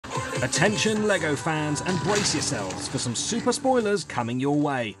Attention LEGO fans, and brace yourselves for some super spoilers coming your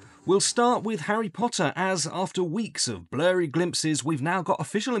way. We'll start with Harry Potter, as after weeks of blurry glimpses, we've now got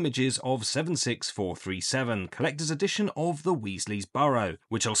official images of 76437, Collector's Edition of the Weasley's Burrow,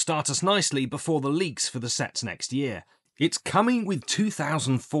 which will start us nicely before the leaks for the sets next year. It's coming with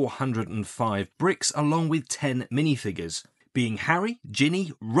 2,405 bricks along with 10 minifigures, being Harry,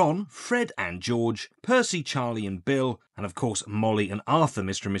 Ginny, Ron, Fred and George, Percy, Charlie and Bill, and of course Molly and Arthur,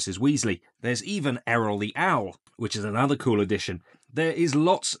 Mr. and Mrs. Weasley. There's even Errol the Owl, which is another cool addition. There is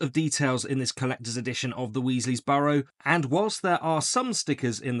lots of details in this collector's edition of the Weasley's Burrow, and whilst there are some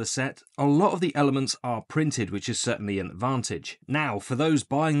stickers in the set, a lot of the elements are printed, which is certainly an advantage. Now, for those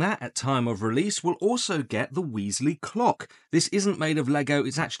buying that at time of release, will also get the Weasley clock. This isn't made of Lego,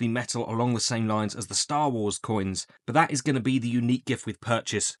 it's actually metal along the same lines as the Star Wars coins, but that is going to be the unique gift with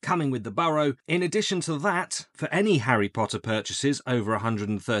purchase, coming with the Burrow. In addition to that, for any Harry Potter purchases over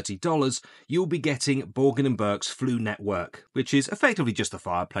 $130, you'll be getting Borgin & Burke's Floo Network, which is effectively just a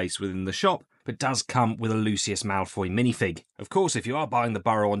fireplace within the shop, but does come with a Lucius Malfoy minifig. Of course, if you are buying the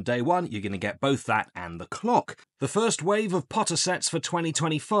Burrow on day one, you're going to get both that and the clock. The first wave of Potter sets for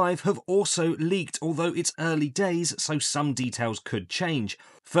 2025 have also leaked, although it's early days, so some details could change.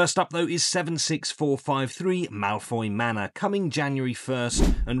 First up though is 76453 Malfoy Manor, coming January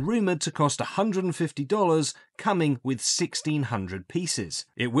 1st, and rumoured to cost $150, coming with 1,600 pieces.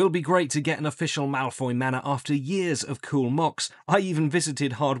 It will be great to get an official Malfoy Manor after years of cool mocks. I even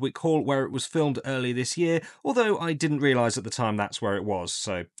visited Hardwick Hall where it was filmed earlier this year, although I didn't realise at the time that's where it was,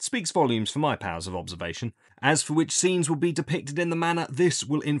 so speaks volumes for my powers of observation. As for which scenes will be depicted in the manor, this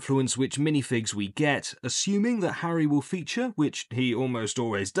will influence which minifigs we get. Assuming that Harry will feature, which he almost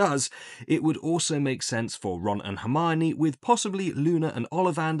always does, it would also make sense for Ron and Hermione, with possibly Luna and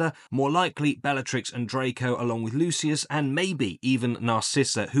Ollivander, more likely Bellatrix and Draco along with Lucius, and maybe even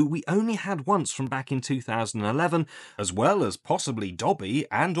Narcissa, who we only had once from back in 2011, as well as possibly Dobby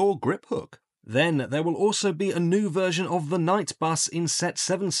and or Griphook. Then there will also be a new version of the Night Bus in set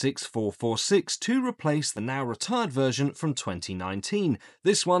 76446 to replace the now retired version from 2019,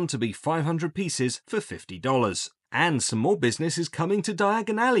 this one to be 500 pieces for $50. And some more business is coming to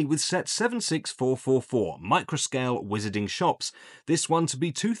Diagon Alley with set 76444, Microscale Wizarding Shops, this one to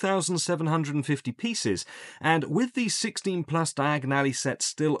be 2,750 pieces, and with these 16 plus Diagon Alley sets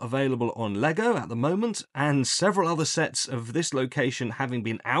still available on LEGO at the moment, and several other sets of this location having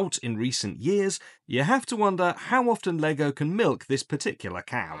been out in recent years, you have to wonder how often LEGO can milk this particular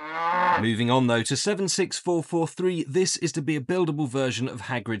cow. Moving on though to 76443, this is to be a buildable version of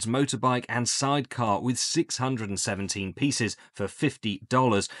Hagrid's motorbike and sidecar with 617 pieces for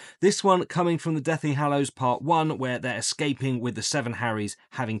 $50. This one coming from the Deathly Hallows Part 1, where they're escaping with the 7 Harrys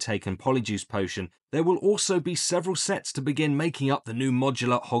having taken Polyjuice Potion. There will also be several sets to begin making up the new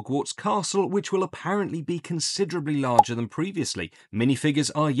modular Hogwarts castle, which will apparently be considerably larger than previously. Minifigures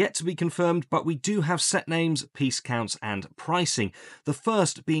are yet to be confirmed, but we do have set names, piece counts and pricing. The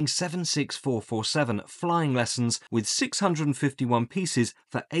first being 76447 Flying Lessons with 651 pieces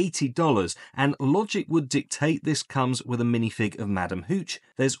for $80, and logic would dictate this comes with a minifig of Madam Hooch.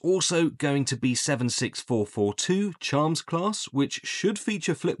 There's also going to be 76442 Charms Class, which should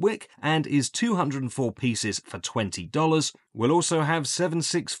feature Flitwick and is 204 pieces for $20. We'll also have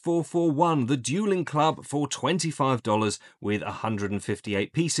 76441 The Dueling Club for $25 with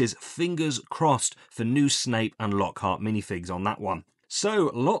 158 pieces, fingers crossed for new Snape and Lockhart minifigs on that one.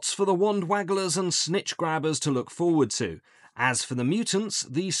 So lots for the wand wagglers and snitch grabbers to look forward to. As for the mutants,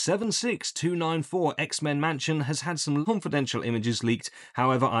 the 76294 X-Men Mansion has had some confidential images leaked.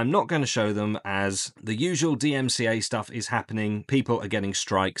 However, I'm not going to show them as the usual DMCA stuff is happening. People are getting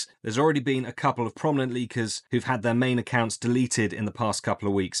strikes. There's already been a couple of prominent leakers who've had their main accounts deleted in the past couple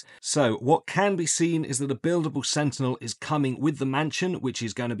of weeks. So what can be seen is that a buildable Sentinel is coming with the mansion, which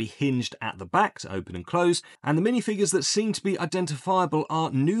is going to be hinged at the back to open and close. And the minifigures that seem to be identifiable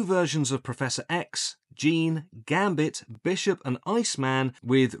are new versions of Professor X, Jean, Gambit, Bishop and Iceman,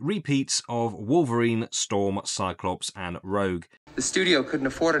 with repeats of Wolverine, Storm, Cyclops and Rogue. The studio couldn't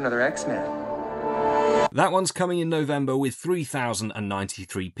afford another X-Man. That one's coming in November with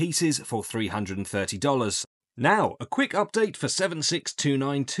 3,093 pieces for $330. Now, a quick update for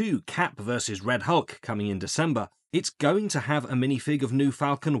 76292 Cap vs Red Hulk coming in December. It's going to have a minifig of new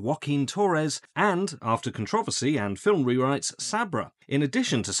Falcon Joaquin Torres and, after controversy and film rewrites, Sabra, in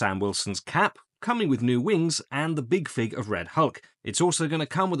addition to Sam Wilson's Cap, coming with new wings and the big fig of Red Hulk. It's also going to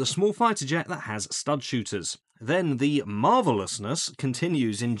come with a small fighter jet that has stud shooters. Then the marvellousness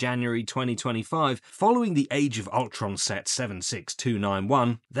continues in January 2025. Following the Age of Ultron set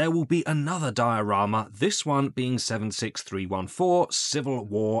 76291, there will be another diorama, this one being 76314 Civil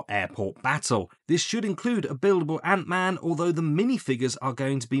War Airport Battle. This should include a buildable Ant-Man, although the minifigures are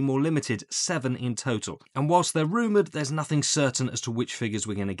going to be more limited, 7 in total. And whilst they're rumoured, there's nothing certain as to which figures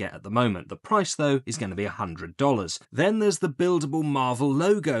we're going to get at the moment. The price, though, is going to be $100. Then there's the buildable Marvel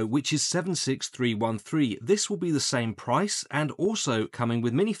logo, which is 76313. This will be the same price and also coming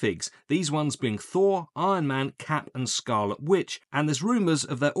with minifigs. These ones being Thor, Iron Man, Cap and Scarlet Witch, and there's rumours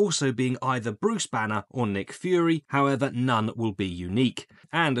of there also being either Bruce Banner or Nick Fury, however none will be unique.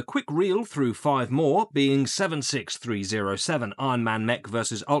 And a quick reel through 5 more, being 76307 Iron Man Mech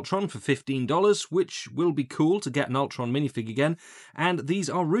vs Ultron for $15, which will be cool to get an Ultron minifig again, and these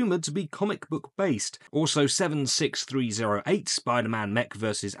are rumoured to be comic book based. Also 76308 Spider-Man Mech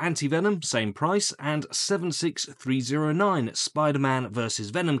vs Anti-Venom, same price, and 76309 Spider-Man vs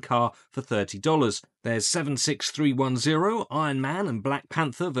Venom car for $30. There's 76310 Iron Man and Black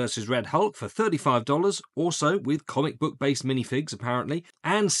Panther vs Red Hulk for $35, also with comic book based minifigs apparently,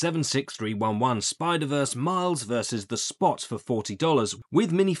 and 76311 Spider-Verse Miles vs The Spot for $40,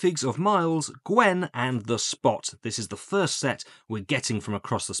 with minifigs of Miles, Gwen and The Spot. This is the first set we're getting from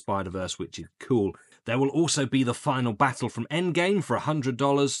across the Spider-Verse, which is cool. There will also be the final battle from Endgame for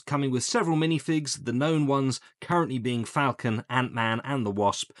 $100, coming with several minifigs, the known ones currently being Falcon, Ant-Man and the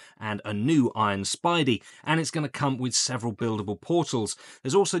Wasp, and a new Iron Spidey, and it's going to come with several buildable portals.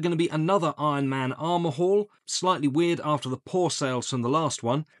 There's also going to be another Iron Man armor haul, slightly weird after the poor sales from the last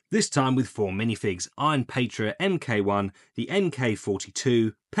one, this time with 4 minifigs, Iron Patriot MK1, the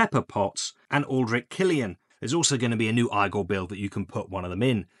MK42, Pepper Potts, and Aldrich Killian. There's also going to be a new Igor build that you can put one of them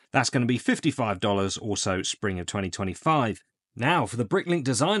in. That's going to be $55, also spring of 2025. Now for the Bricklink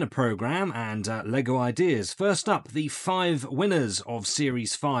Designer Programme and LEGO ideas. First up, the 5 winners of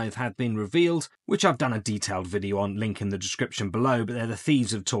Series 5 have been revealed, which I've done a detailed video on, link in the description below, but they're the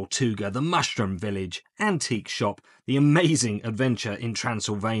Thieves of Tortuga, the Mushroom Village, Antique Shop, the Amazing Adventure in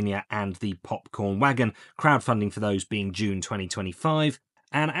Transylvania and the Popcorn Wagon, crowdfunding for those being June 2025.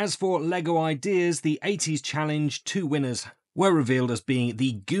 And as for LEGO ideas, the 80s Challenge 2 winners were revealed as being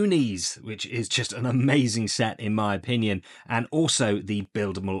the Goonies, which is just an amazing set in my opinion, and also the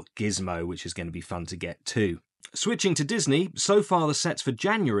buildable Gizmo, which is going to be fun to get too. Switching to Disney, so far the sets for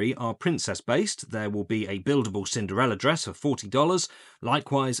January are princess-based. There will be a buildable Cinderella dress for $40,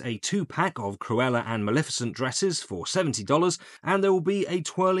 likewise a 2-pack of Cruella and Maleficent dresses for $70, and there will be a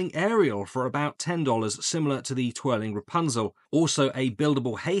twirling Ariel for about $10, similar to the twirling Rapunzel. Also a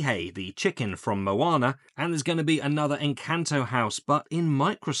buildable Hey Hey, the chicken from Moana, and there's going to be another Encanto house, but in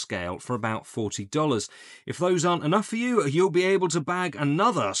microscale for about $40. If those aren't enough for you, you'll be able to bag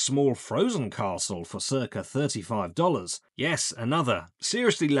another small Frozen castle for circa $35. Yes, another.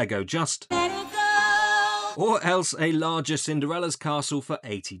 Seriously, LEGO, just let it go. Or else a larger Cinderella's castle for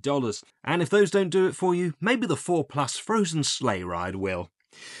 $80. And if those don't do it for you, maybe the 4+ Frozen sleigh ride will.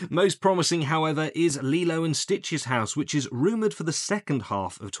 Most promising, however, is Lilo and Stitch's house, which is rumoured for the second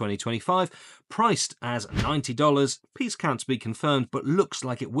half of 2025, priced as $90. Piece count to be confirmed, but looks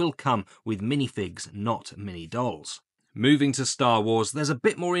like it will come with minifigs, not mini dolls. Moving to Star Wars, there's a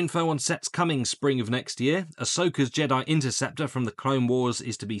bit more info on sets coming spring of next year. Ahsoka's Jedi Interceptor from the Clone Wars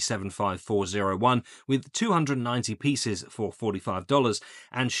is to be 75401 with 290 pieces for $45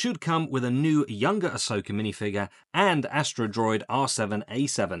 and should come with a new younger Ahsoka minifigure and Astro Droid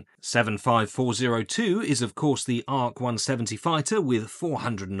R7A7. 75402 is of course the ARC 170 fighter with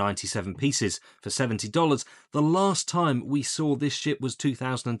 497 pieces for $70. The last time we saw this ship was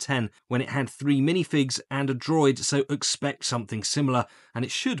 2010 when it had 3 minifigs and a droid, so expect something similar, and it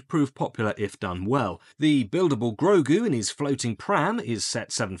should prove popular if done well. The buildable Grogu in his floating pram is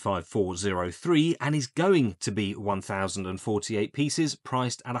set 75403 and is going to be 1,048 pieces,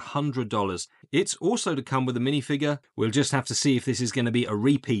 priced at $100. It's also to come with a minifigure. We'll just have to see if this is going to be a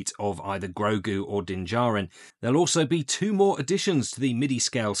repeat of either Grogu or Din Djarin. There'll also be 2 more additions to the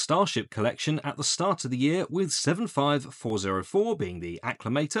midi-scale Starship collection at the start of the year, with 75404 being the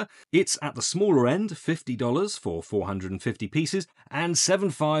Acclamator. It's at the smaller end, $50 for 450 pieces, and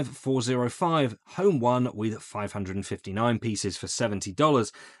 75405 Home One with 559 pieces for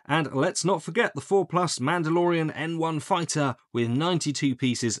 $70. And let's not forget the 4+ Mandalorian N1 Fighter with 92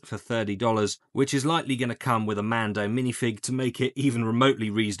 pieces for $30, which is likely going to come with a Mando minifig to make it even remotely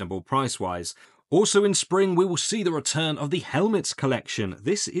reasonable price-wise. Also in spring, we will see the return of the Helmets collection.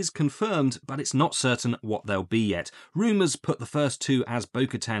 This is confirmed, but it's not certain what they'll be yet. Rumours put the first two as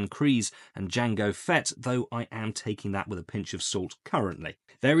Bo-Katan Kryze and Jango Fett, though I am taking that with a pinch of salt currently.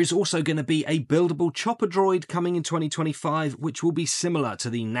 There is also going to be a buildable chopper droid coming in 2025, which will be similar to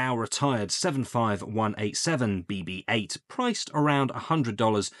the now retired 75187 BB-8, priced around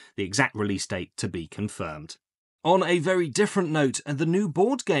 $100, the exact release date to be confirmed. On a very different note, the new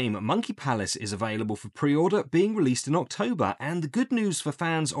board game Monkey Palace is available for pre-order, being released in October, and the good news for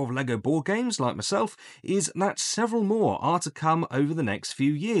fans of LEGO board games like myself is that several more are to come over the next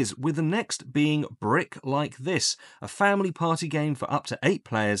few years, with the next being Brick Like This, a family party game for up to 8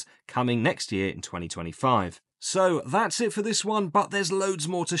 players coming next year in 2025. So that's it for this one, but there's loads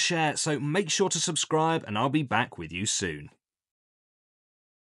more to share, so make sure to subscribe and I'll be back with you soon.